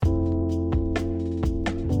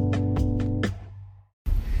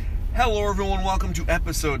Hello everyone, welcome to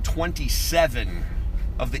episode 27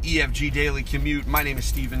 of the EFG Daily Commute. My name is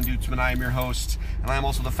Steven Dutzman, I am your host, and I am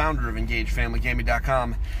also the founder of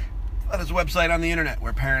EngageFamilyGaming.com. That is a website on the internet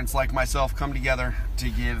where parents like myself come together to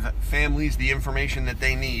give families the information that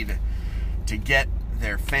they need to get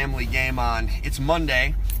their family game on. It's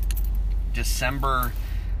Monday, December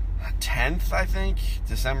 10th, I think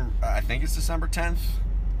it's December 10th.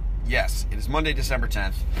 Yes, it is Monday, December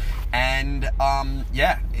 10th. And,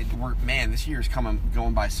 this year is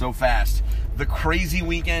going by so fast. The crazy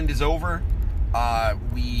weekend is over.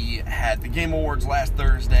 We had the Game Awards last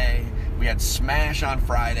Thursday. We had Smash on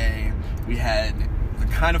Friday. We had the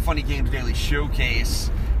Kind of Funny Games Daily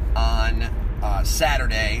Showcase on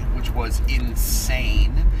Saturday, which was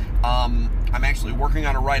insane. I'm actually working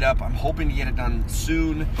on a write-up. I'm hoping to get it done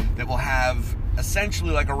soon that will have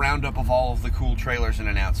essentially like a roundup of all of the cool trailers and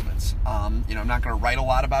announcements. I'm not going to write a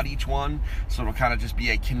lot about each one, so it'll kind of just be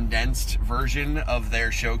a condensed version of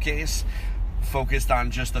their showcase focused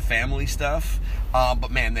on just the family stuff.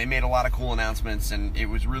 But man, they made a lot of cool announcements, and it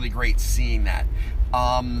was really great seeing that.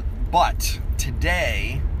 But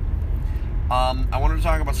today, I wanted to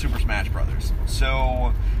talk about Super Smash Brothers.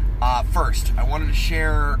 So, first, I wanted to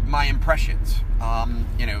share my impressions.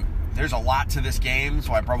 There's a lot to this game,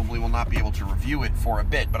 so I probably will not be able to review it for a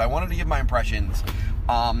bit, but I wanted to give my impressions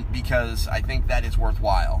because I think that is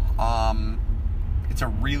worthwhile. It's a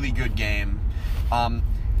really good game.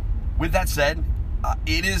 With that said,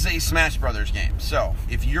 it is a Smash Brothers game. So,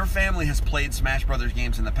 if your family has played Smash Brothers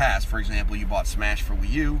games in the past, for example, you bought Smash for Wii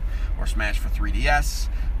U, or Smash for 3DS,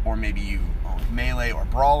 or maybe you owned Melee or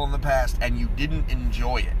Brawl in the past, and you didn't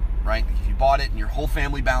enjoy it, right? If you bought it and your whole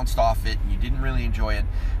family bounced off it and you didn't really enjoy it,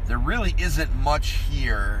 there really isn't much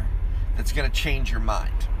here that's going to change your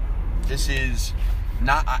mind. This is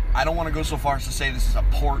not, I don't want to go so far as to say this is a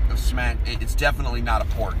port of Smash. It's definitely not a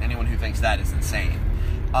port. Anyone who thinks that is insane.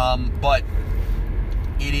 But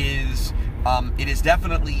it is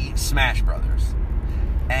definitely Smash Brothers.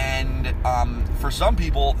 And for some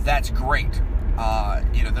people, that's great.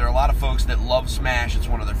 There are a lot of folks that love Smash. It's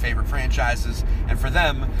one of their favorite franchises. And for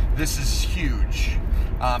them, this is huge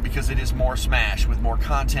because it is more Smash with more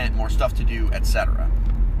content, more stuff to do, etc.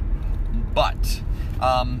 But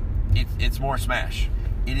it's more Smash.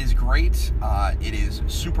 It is great. It is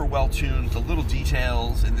super well tuned. The little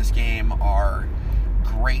details in this game are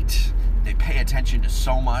great. They pay attention to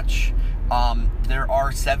so much. There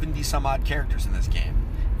are 70 some odd characters in this game.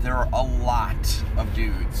 There are a lot of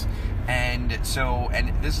dudes. And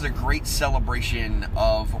this is a great celebration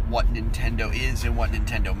of what Nintendo is and what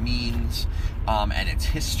Nintendo means, and its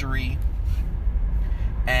history.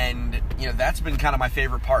 And, that's been kind of my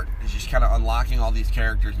favorite part, is just kind of unlocking all these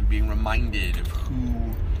characters and being reminded of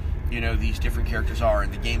who, these different characters are in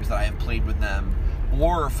the games that I have played with them,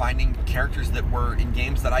 or finding characters that were in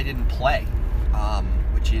games that I didn't play,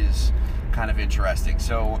 which is kind of interesting.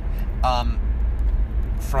 So,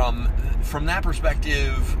 from that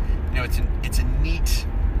perspective, it's a neat,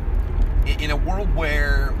 in a world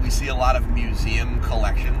where we see a lot of museum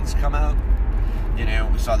collections come out.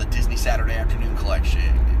 We saw the Disney Saturday Afternoon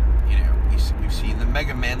collection. We've seen the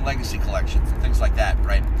Mega Man Legacy collections and things like that,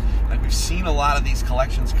 right? Like, we've seen a lot of these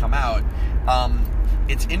collections come out.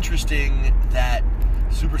 It's interesting that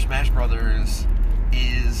Super Smash Brothers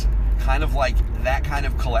is kind of like that kind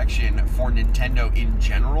of collection for Nintendo in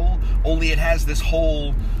general, only it has this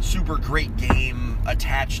whole super great game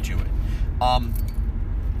attached to it.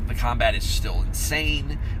 The combat is still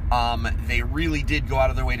insane. They really did go out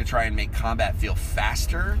of their way to try and make combat feel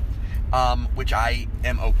faster, which I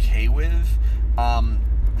am okay with.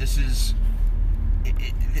 This is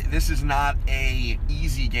not a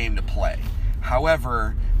easy game to play.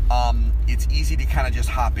 However, it's easy to kind of just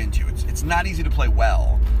hop into. It's not easy to play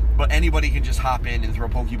well, but anybody can just hop in and throw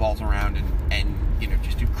Pokeballs around and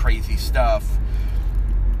just do crazy stuff.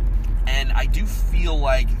 And I do feel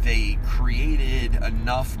like they created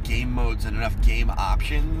enough game modes and enough game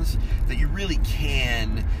options that you really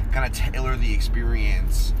can kind of tailor the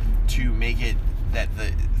experience to make it that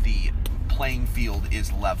the playing field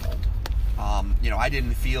is leveled. I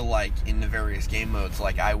didn't feel like in the various game modes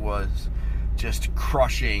like I was just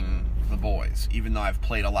crushing the boys, even though I've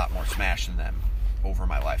played a lot more Smash than them over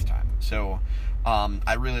my lifetime. So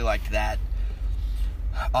I really liked that.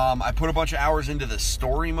 I put a bunch of hours into the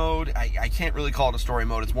story mode. I can't really call it a story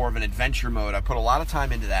mode. It's more of an adventure mode. I put a lot of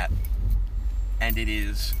time into that, and it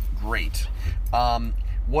is great.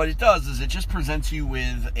 What it does is it just presents you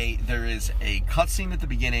with there is a cutscene at the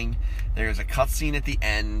beginning, there is a cutscene at the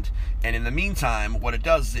end, and in the meantime, what it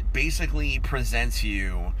does is it basically presents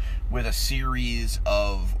you with a series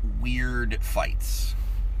of weird fights.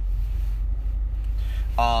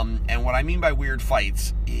 And what I mean by weird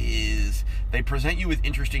fights is they present you with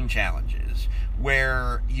interesting challenges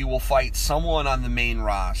where you will fight someone on the main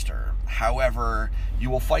roster. However, you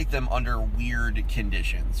will fight them under weird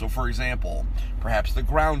conditions. So, for example, perhaps the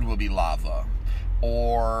ground will be lava,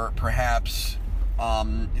 or perhaps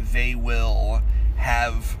they will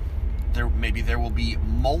have... Maybe there will be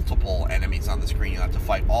multiple enemies on the screen. You'll have to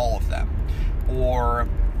fight all of them. Or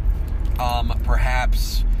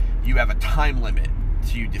perhaps you have a time limit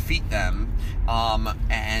to defeat them,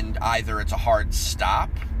 and either it's a hard stop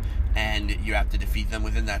and you have to defeat them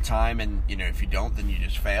within that time, and if you don't, then you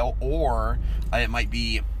just fail. Or it might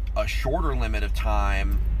be a shorter limit of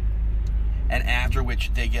time, and after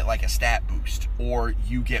which they get like a stat boost, or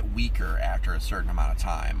you get weaker after a certain amount of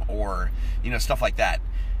time, or stuff like that.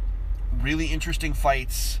 Really interesting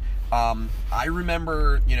fights. I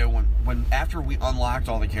remember, when after we unlocked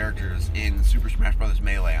all the characters in Super Smash Bros.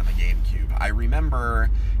 Melee on the GameCube, I remember,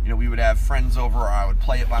 we would have friends over, or I would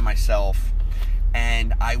play it by myself,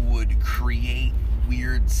 and I would create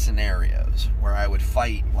weird scenarios where I would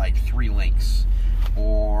fight like 3 Links,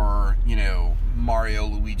 or, Mario,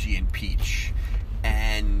 Luigi, and Peach,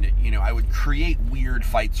 and, I would create weird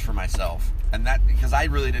fights for myself, and that, because I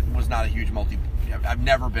really was not a huge I've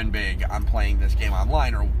never been big on playing this game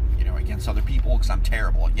online, or against other people, because I'm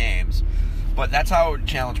terrible at games. But that's how I would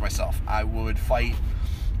challenge myself. I would fight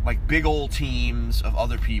like big old teams of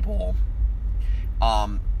other people,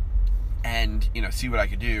 and see what I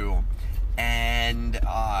could do. And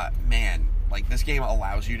man, like, this game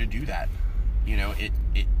allows you to do that.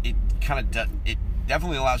 It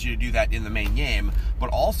definitely allows you to do that in the main game, but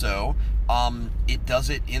also it does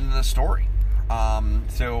it in the story.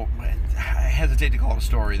 So I hesitate to call it a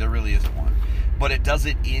story. There really isn't one. But it does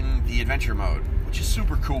it in the adventure mode, which is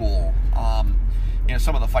super cool.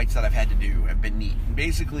 Some of the fights that I've had to do have been neat.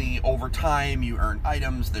 Basically, over time, you earn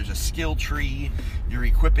items. There's a skill tree. You're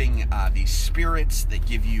equipping these spirits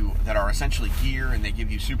that are essentially gear, and they give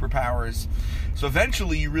you superpowers. So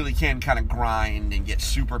eventually, you really can kind of grind and get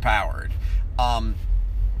super powered. And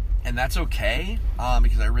that's okay,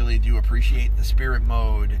 because I really do appreciate the spirit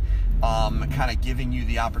mode, kind of giving you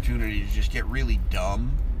the opportunity to just get really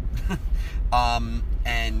dumb.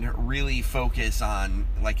 And really focus on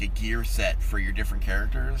like a gear set for your different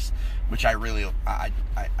characters, which I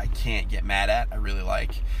can't get mad at. I really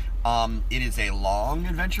like. It is a long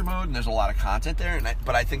adventure mode, and there's a lot of content there,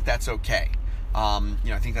 but I think that's okay.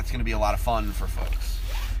 I think that's going to be a lot of fun for folks,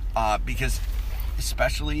 because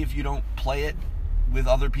especially if you don't play it with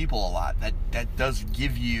other people a lot, that does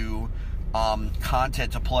give you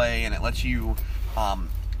content to play, and it lets you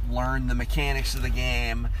learn the mechanics of the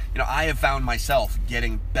game. I have found myself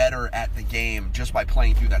getting better at the game just by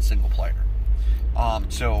playing through that single player.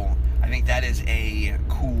 So I think that is a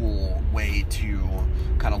cool way to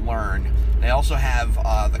kind of learn. They also have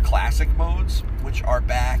the classic modes, which are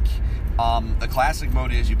back. The classic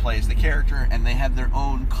mode is you play as the character, and they have their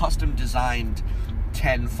own custom designed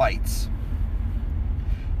 10 fights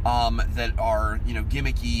that are,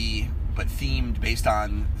 gimmicky, but themed based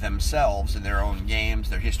on themselves and their own games,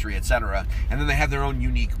 their history, etc. And then they have their own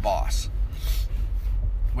unique boss,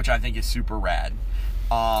 which I think is super rad.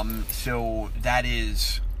 So that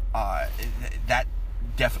is that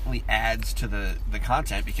definitely adds to the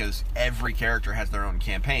content, because every character has their own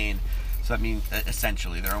campaign. So that means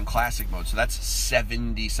essentially their own classic mode. So that's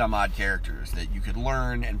 70 some odd characters that you could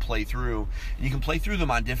learn and play through. And you can play through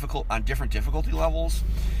them on different difficulty levels.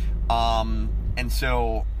 And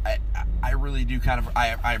so I really do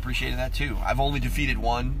I appreciated that too. I've only defeated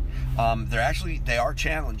one. They are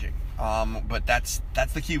challenging. But that's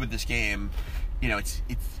the key with this game. It's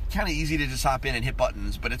kind of easy to just hop in and hit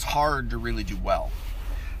buttons, but it's hard to really do well.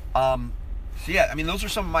 So yeah, those are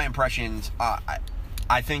some of my impressions.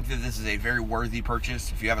 I think that this is a very worthy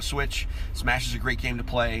purchase. If you have a Switch, Smash is a great game to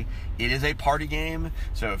play. It is a party game,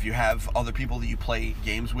 so if you have other people that you play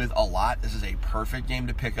games with a lot, this is a perfect game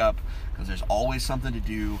to pick up, because there's always something to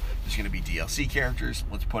do. There's going to be DLC characters.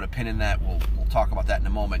 Let's put a pin in that. We'll talk about that in a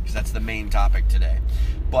moment, because that's the main topic today.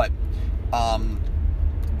 But,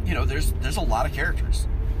 there's a lot of characters,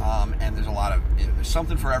 and there's a lot of, there's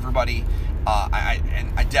something for everybody.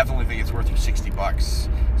 I definitely think it's worth your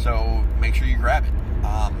 $60. So make sure you grab it.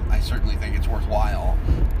 I certainly think it's worthwhile.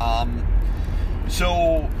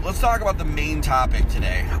 So let's talk about the main topic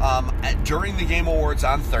today. During the Game Awards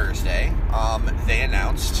on Thursday, they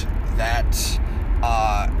announced that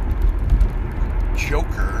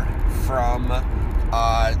Joker from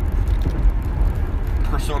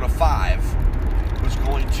Persona 5 was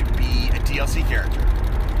going to be a DLC character.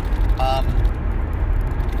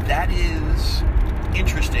 That is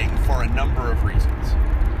interesting for a number of reasons.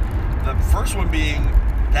 The first one being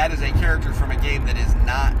that is a character from a game that is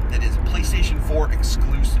PlayStation 4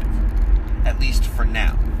 exclusive, at least for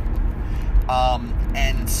now.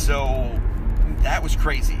 And so that was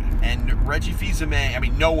crazy. And Reggie Fils-Aimé, I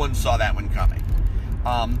mean, no one saw that one coming,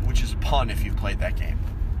 which is a pun if you've played that game.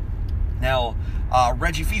 Now,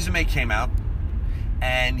 Reggie Fils-Aimé came out,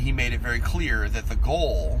 and he made it very clear that the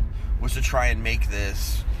goal was to try and make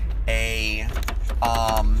this they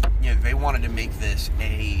wanted to make this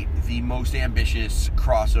the most ambitious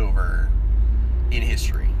crossover in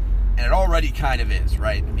history. And it already kind of is,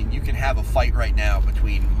 right? I mean, you can have a fight right now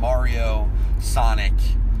between Mario, Sonic,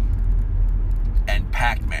 and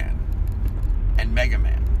Pac-Man, and Mega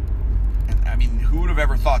Man. And, I mean, who would have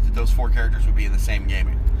ever thought that those four characters would be in the same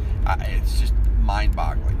game? It's just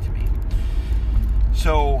mind-boggling to me.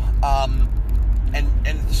 So,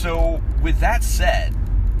 so with that said,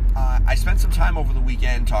 I spent some time over the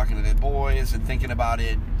weekend talking to the boys and thinking about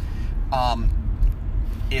it.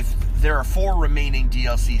 If there are 4 remaining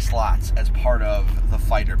DLC slots as part of the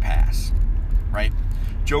Fighter Pass, right?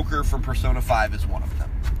 Joker from Persona 5 is one of them.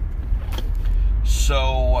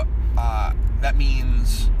 So, that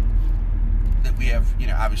means that we have,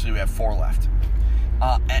 obviously we have 4 left.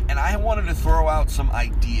 And I wanted to throw out some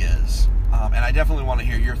ideas, and I definitely want to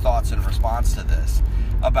hear your thoughts in response to this,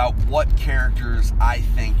 about what characters I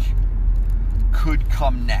think could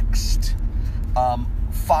come next,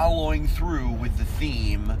 following through with the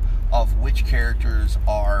theme of which characters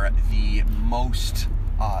are the most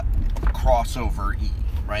crossover-y,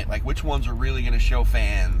 right? Like, which ones are really going to show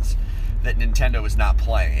fans that Nintendo is not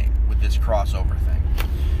playing with this crossover thing.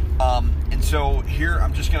 And so here,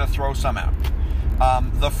 I'm just going to throw some out.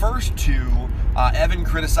 The first 2, Evan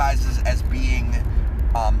criticizes as being,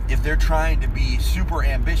 if they're trying to be super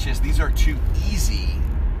ambitious, these are too easy,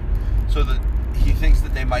 so that he thinks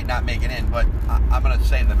that they might not make it in, but I'm going to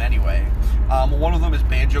say them anyway. One of them is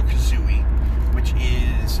Banjo-Kazooie, which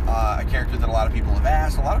is a character that a lot of people have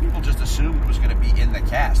asked. A lot of people just assumed was going to be in the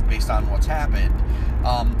cast based on what's happened.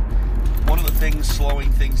 One of the things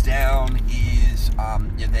slowing things down is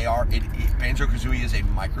Banjo-Kazooie is a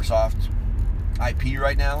Microsoft IP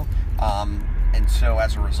right now, and so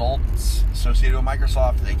as a result, it's associated with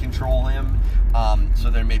Microsoft. They control him, so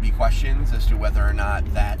there may be questions as to whether or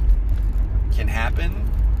not that can happen,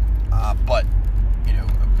 but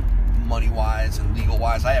money-wise and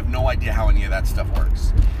legal-wise, I have no idea how any of that stuff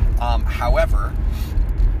works. However,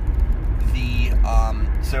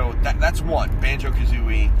 so that's one,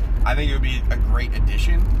 Banjo-Kazooie. I think it would be a great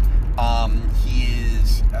addition.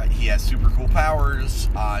 He has super cool powers.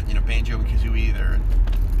 Banjo and Kazooie,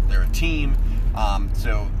 they're a team.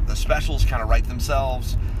 So the specials kind of write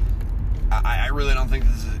themselves. I really don't think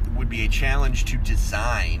this would be a challenge to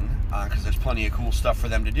design, because there's plenty of cool stuff for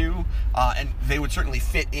them to do. And they would certainly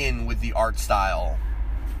fit in with the art style,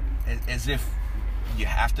 as if you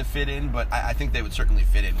have to fit in, but I think they would certainly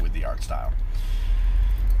fit in with the art style.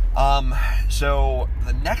 So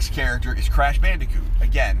the next character is Crash Bandicoot.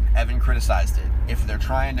 Again, Evan criticized it. If they're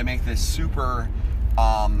trying to make this super,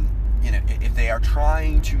 if they are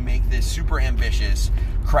trying to make this super ambitious,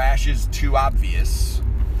 Crash is too obvious.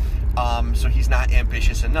 So he's not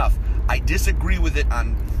ambitious enough. I disagree with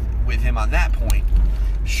him on that point.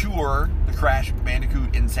 Sure, the Crash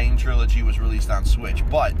Bandicoot Insane Trilogy was released on Switch,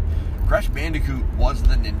 but Crash Bandicoot was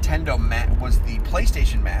the was the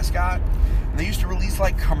PlayStation mascot. And they used to release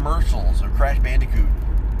like commercials of Crash Bandicoot,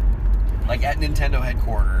 like at Nintendo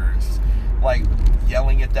headquarters, like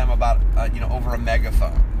yelling at them about over a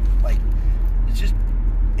megaphone. Like, it's just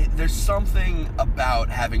there's something about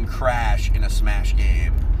having Crash in a Smash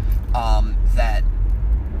game that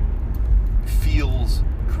feels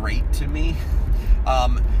great to me.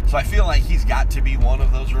 So I feel like he's got to be one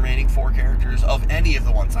of those remaining 4 characters. Of any of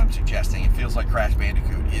the ones I'm suggesting, it feels like Crash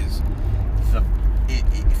Bandicoot is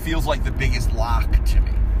it feels like the biggest lock to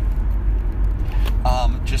me.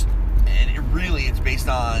 It's based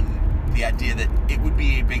on the idea that it would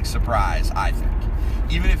be a big surprise, I think.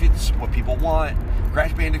 Even if it's what people want,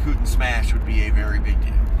 Crash Bandicoot and Smash would be a very big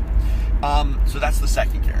deal. So that's the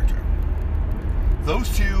second character. Those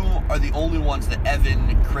 2 are the only ones that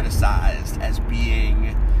Evan criticized as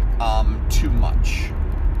being too much.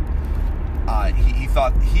 He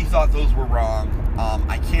thought those were wrong.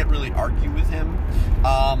 I can't really argue with him,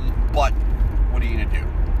 but what are you gonna do?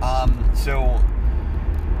 So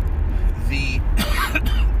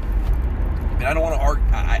I don't want to argue.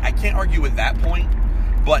 I can't argue with that point,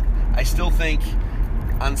 but I still think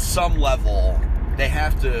on some level they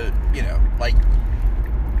have to,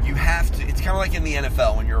 you have to, it's kind of like in the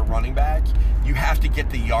NFL when you're a running back, you have to get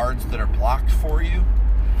the yards that are blocked for you,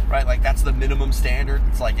 right? Like that's the minimum standard.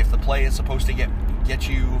 It's like if the play is supposed to get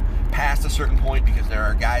you past a certain point because there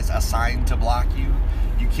are guys assigned to block you,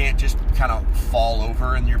 you can't just kind of fall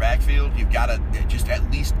over in your backfield. You've got to just at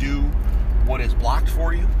least do what is blocked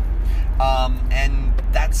for you. And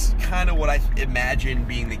that's kind of what I imagine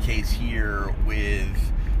being the case here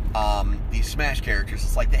with these Smash characters.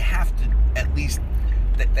 It's like they have to at least,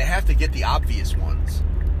 they have to get the obvious ones.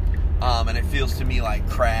 And it feels to me like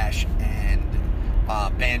Crash and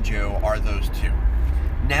Banjo are those two.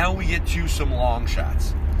 Now we get to some long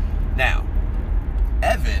shots. Now,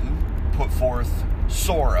 Evan put forth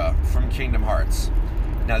Sora from Kingdom Hearts.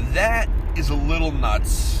 Now that is a little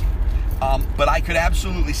nuts, but I could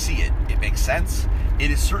absolutely see it. It makes sense. It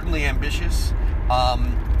is certainly ambitious.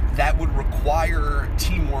 That would require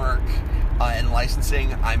teamwork and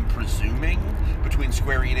licensing, I'm presuming, between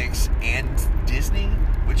Square Enix and Disney,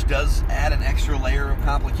 which does add an extra layer of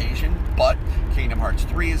complication. But Kingdom Hearts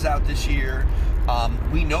 3 is out this year.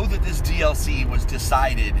 We know that this DLC was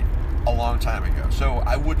decided a long time ago, so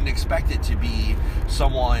I wouldn't expect it to be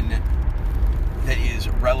someone that is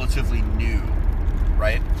relatively new,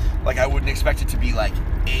 right? Like I wouldn't expect it to be like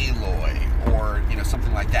Aloy or, you know,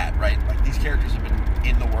 something like that, right? Like these characters have been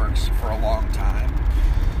in the works for a long time.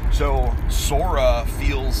 So Sora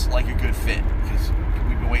feels like a good fit because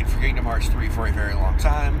we've been waiting for Kingdom Hearts 3 for a very long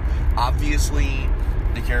time. Obviously,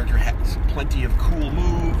 the character has plenty of cool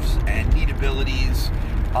moves and neat abilities.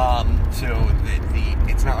 So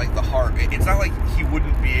it's not like it's not like he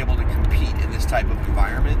wouldn't be able to compete in this type of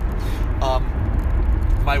environment.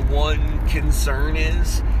 My one concern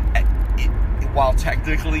is, while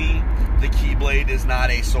technically the Keyblade is not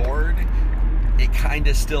a sword, it kind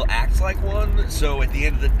of still acts like one. So at the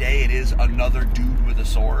end of the day, it is another dude with a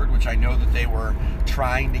sword, which I know that they were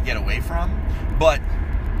trying to get away from. But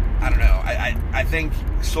I don't know. I think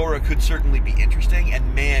Sora could certainly be interesting,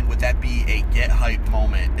 and man, would that be a get hype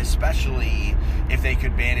moment, especially if they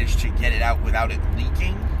could manage to get it out without it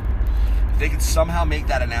leaking. If they could somehow make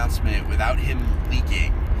that announcement without him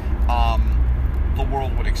leaking, the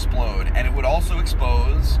world would explode, and it would also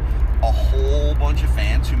expose a whole bunch of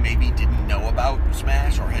fans who maybe didn't know about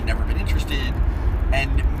Smash or had never been interested,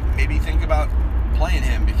 and maybe think about playing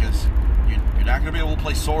him because you're not going to be able to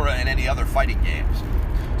play Sora in any other fighting games.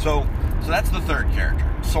 So that's the third character,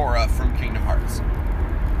 Sora from Kingdom Hearts.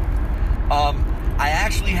 I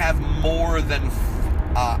actually have more than...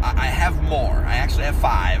 I have more. I actually have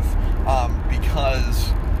 5,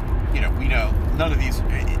 because, you know, we know none of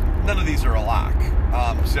these are a lock.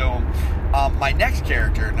 My next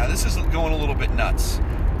character, now this is going a little bit nuts,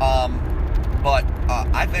 but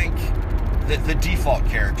I think that the default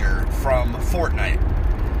character from Fortnite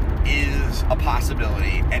is a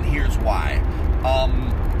possibility, and here's why.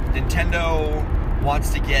 Nintendo wants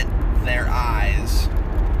to get their eyes,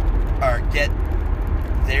 or get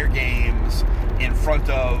their games in front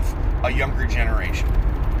of a younger generation.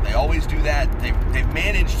 They always do that. They've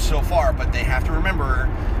managed so far, but they have to remember,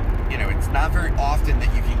 you know, it's not very often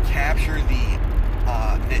that you can capture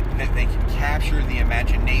that they can capture the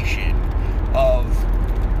imagination of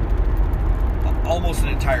almost an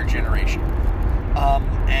entire generation.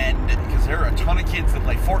 And because there are a ton of kids that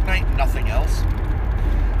play Fortnite and nothing else.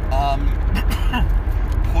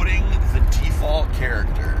 Putting the default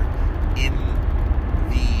character in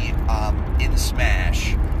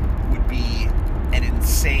Smash would be an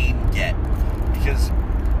insane get, because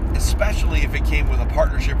especially if it came with a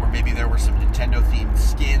partnership where maybe there were some Nintendo themed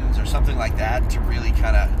skins or something like that to really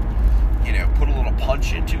kind of, you know, put a little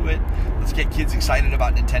punch into it. Let's get kids excited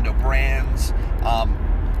about Nintendo brands.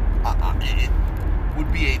 It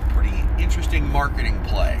would be a pretty interesting marketing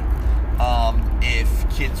play. If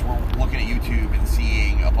kids were looking at YouTube and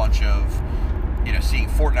seeing a bunch of, you know, seeing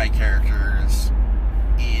Fortnite characters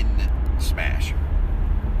in Smash.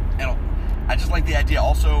 And I just like the idea.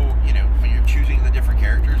 Also, you know, when you're choosing the different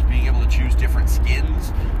characters, being able to choose different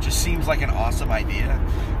skins just seems like an awesome idea.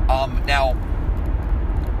 Now,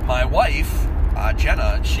 my wife,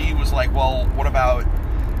 Jenna, she was like, well, what about,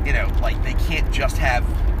 you know, like they can't just have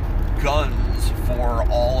guns for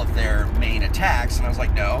all of their main attacks. And I was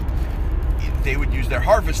like, no. They would use their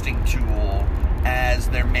harvesting tool as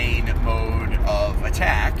their main mode of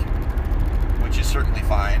attack, which is certainly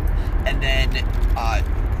fine. And then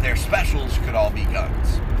their specials could all be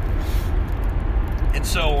guns. And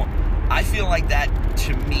so I feel like that,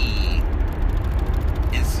 to me,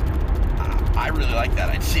 is... I really like that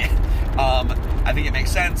idea. I think it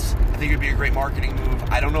makes sense. I think it would be a great marketing move.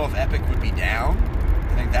 I don't know if Epic would be down.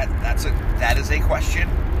 I think that is a question.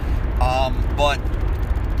 But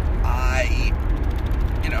I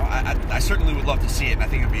certainly would love to see it, and I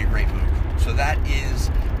think it would be a great move. So that is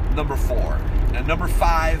number 4. Now, number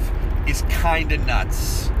 5 is kind of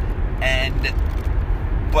nuts,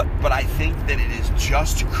 but I think that it is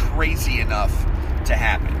just crazy enough to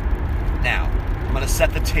happen. Now, I'm going to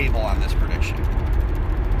set the table on this prediction.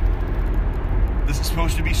 This is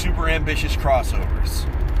supposed to be super ambitious crossovers.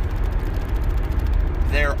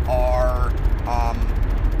 There are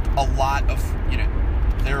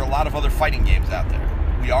there are a lot of other fighting games out there.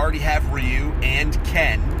 We already have Ryu and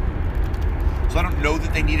Ken, so I don't know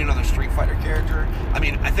that they need another Street Fighter character. I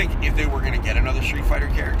mean, I think if they were going to get another Street Fighter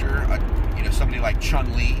character, somebody like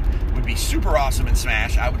Chun-Li would be super awesome in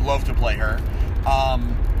Smash. I would love to play her.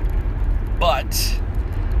 But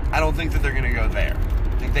I don't think that they're going to go there.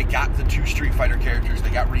 I think they got the 2 Street Fighter characters. They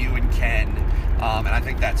got Ryu and Ken, and I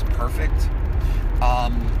think that's perfect.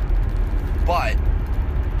 But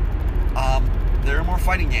there are more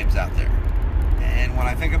fighting games out there. And when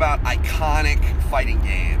I think about iconic fighting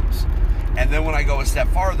games, and then when I go a step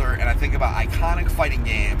farther and I think about iconic fighting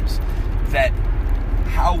games, that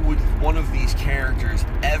how would one of these characters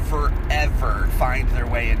ever find their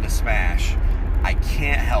way into Smash? I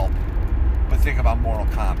can't help but think about Mortal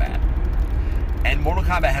Kombat. And Mortal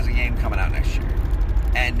Kombat has a game coming out next year.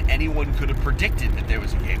 And anyone could have predicted that there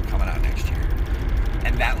was a game coming out next year.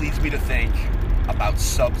 And that leads me to think about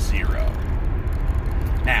Sub-Zero.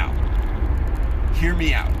 Now, hear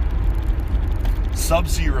me out.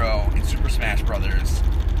 Sub-Zero in Super Smash Bros.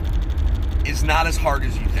 Is not as hard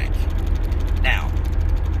as you think. Now,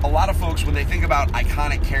 a lot of folks, when they think about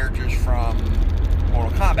iconic characters from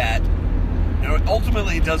Mortal Kombat,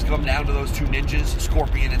 ultimately it does come down to those 2 ninjas,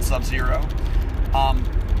 Scorpion and Sub-Zero.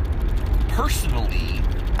 Personally,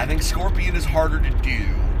 I think Scorpion is harder to do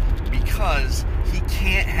because he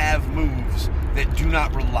can't have moves that do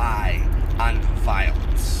not rely on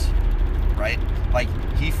violence, right? Like,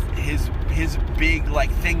 his big,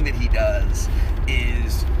 thing that he does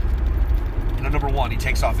is, number 1, he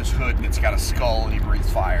takes off his hood and it's got a skull and he breathes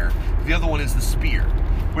fire. The other one is the spear,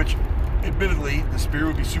 which, admittedly, the spear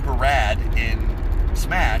would be super rad in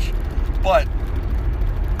Smash, but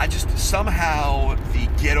I just, somehow, the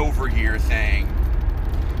get over here thing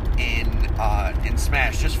in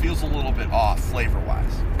Smash just feels a little bit off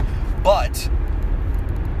flavor-wise. But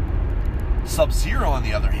Sub-Zero, on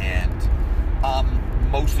the other hand,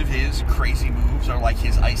 most of his crazy moves are like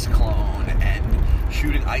his ice clone and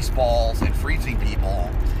shooting ice balls and freezing people.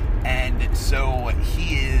 And so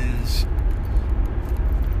he is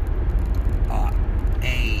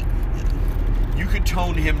you could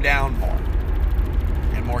tone him down more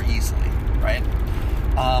and more easily, right?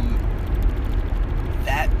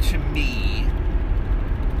 That to me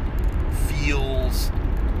feels,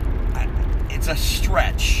 it's a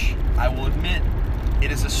stretch. I will admit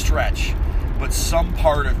it is a stretch, but some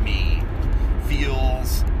part of me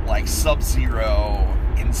feels like Sub-Zero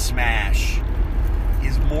in Smash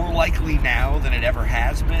is more likely now than it ever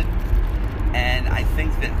has been, and I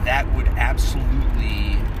think that would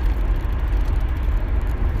absolutely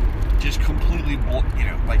just completely,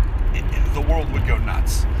 the world would go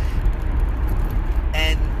nuts.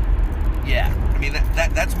 And yeah, I mean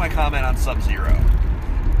that's my comment on Sub-Zero.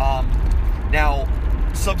 Now,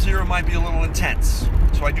 Sub-Zero might be a little intense,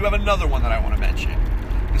 so I do have another one that I want to mention.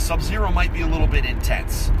 Sub-Zero might be a little bit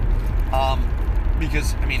intense,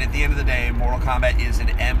 because I mean, at the end of the day, Mortal Kombat is an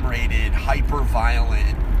M-rated,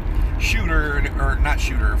 hyper-violent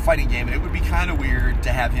fighting game, and it would be kind of weird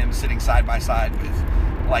to have him sitting side by side with,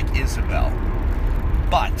 Isabelle.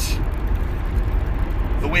 But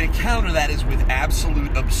the way to counter that is with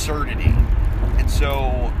absolute absurdity. And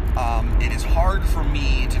so it is hard for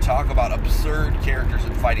me to talk about absurd characters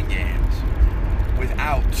in fighting games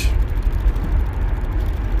without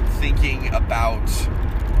thinking about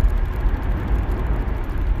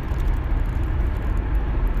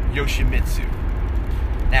Yoshimitsu.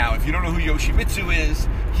 Now, if you don't know who Yoshimitsu is,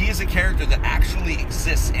 he is a character that actually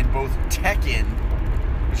exists in both Tekken,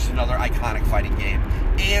 which is another iconic fighting game,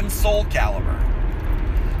 and Soul Calibur,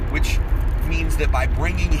 which means that by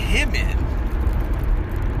bringing him in,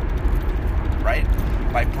 right,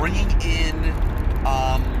 by bringing in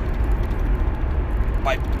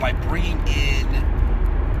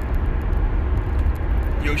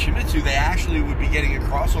Yoshimitsu, they actually would be getting a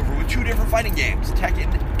crossover with 2 different fighting games, Tekken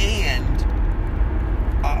and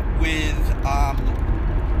with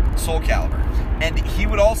Soul Calibur. And he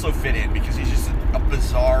would also fit in because he's just a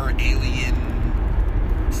bizarre alien,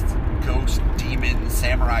 ghost, demon,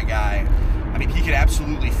 samurai guy. I mean, he could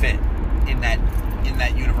absolutely fit in that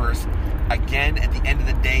universe. Again, at the end of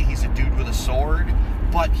the day, he's a dude with a sword,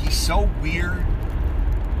 but he's so weird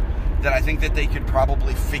that I think that they could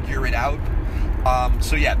probably figure it out.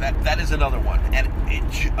 So yeah, that is another one. And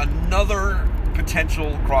another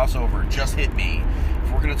potential crossover just hit me.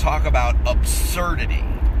 If we're going to talk about absurdity.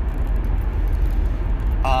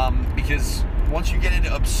 Because once you get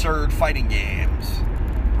into absurd fighting games,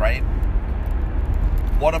 right?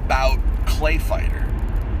 What about Clay Fighter?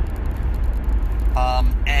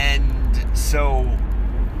 And so,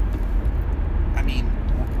 I mean,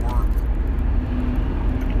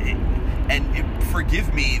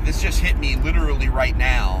 forgive me, this just hit me literally right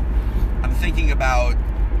now. I'm thinking about,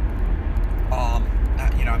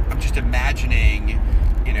 I'm just imagining,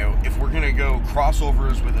 if we're going to go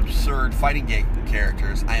crossovers with absurd fighting game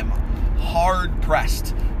characters, I am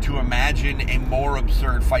hard-pressed to imagine a more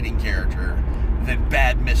absurd fighting character than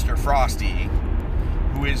Bad Mr. Frosty,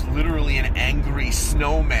 who is literally an angry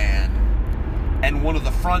snowman and one of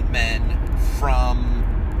the front men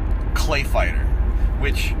from Clay Fighter,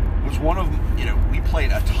 which was one of, we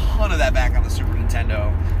played a ton of that back on the Super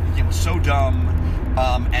Nintendo. The game was so dumb,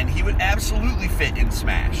 and he would absolutely fit in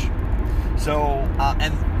Smash. So,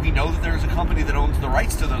 and we know that there's a company that owns the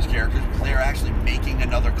rights to those characters because they are actually making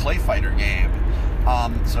another Clay Fighter game.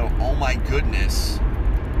 So, oh my goodness,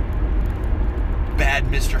 Bad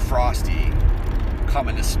Mr. Frosty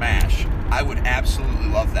coming to Smash. I would absolutely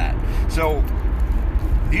love that. So,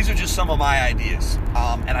 these are just some of my ideas,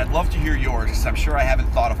 and I'd love to hear yours, because I'm sure I haven't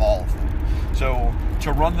thought of all of them. So,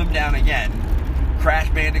 to run them down again, Crash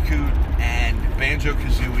Bandicoot and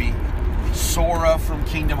Banjo-Kazooie, Sora from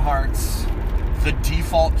Kingdom Hearts, the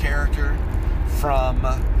default character from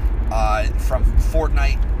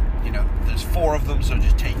Fortnite. There's 4 of them, so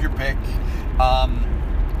just take your pick.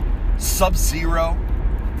 Sub-Zero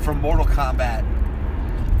from Mortal Kombat,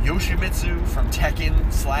 Yoshimitsu from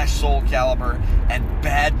Tekken / Soul Calibur, and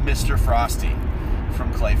Bad Mr. Frosty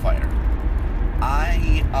from Clay Fighter.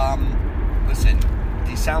 Listen,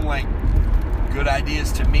 these sound like good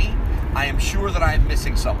ideas to me. I am sure that I am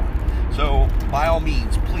missing someone. So, by all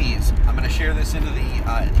means, please, I'm going to share this into the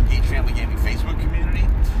Engage Family Gaming Facebook community.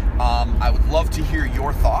 I would love to hear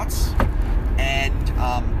your thoughts, and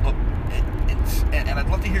I'd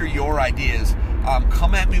love to hear your ideas.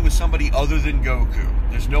 Come at me with somebody other than Goku.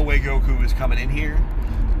 There's no way Goku is coming in here.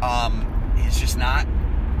 He's just not.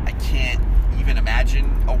 I can't even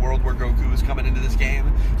imagine a world where Goku is coming into this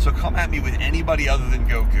game. So come at me with anybody other than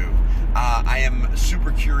Goku. I am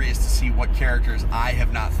super curious to see what characters I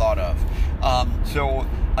have not thought of. So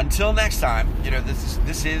until next time,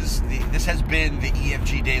 this has been the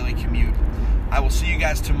EFG Daily Commute. I will see you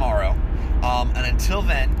guys tomorrow. And until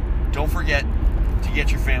then, don't forget to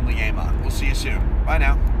get your family game on. We'll see you soon. Bye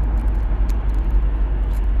now.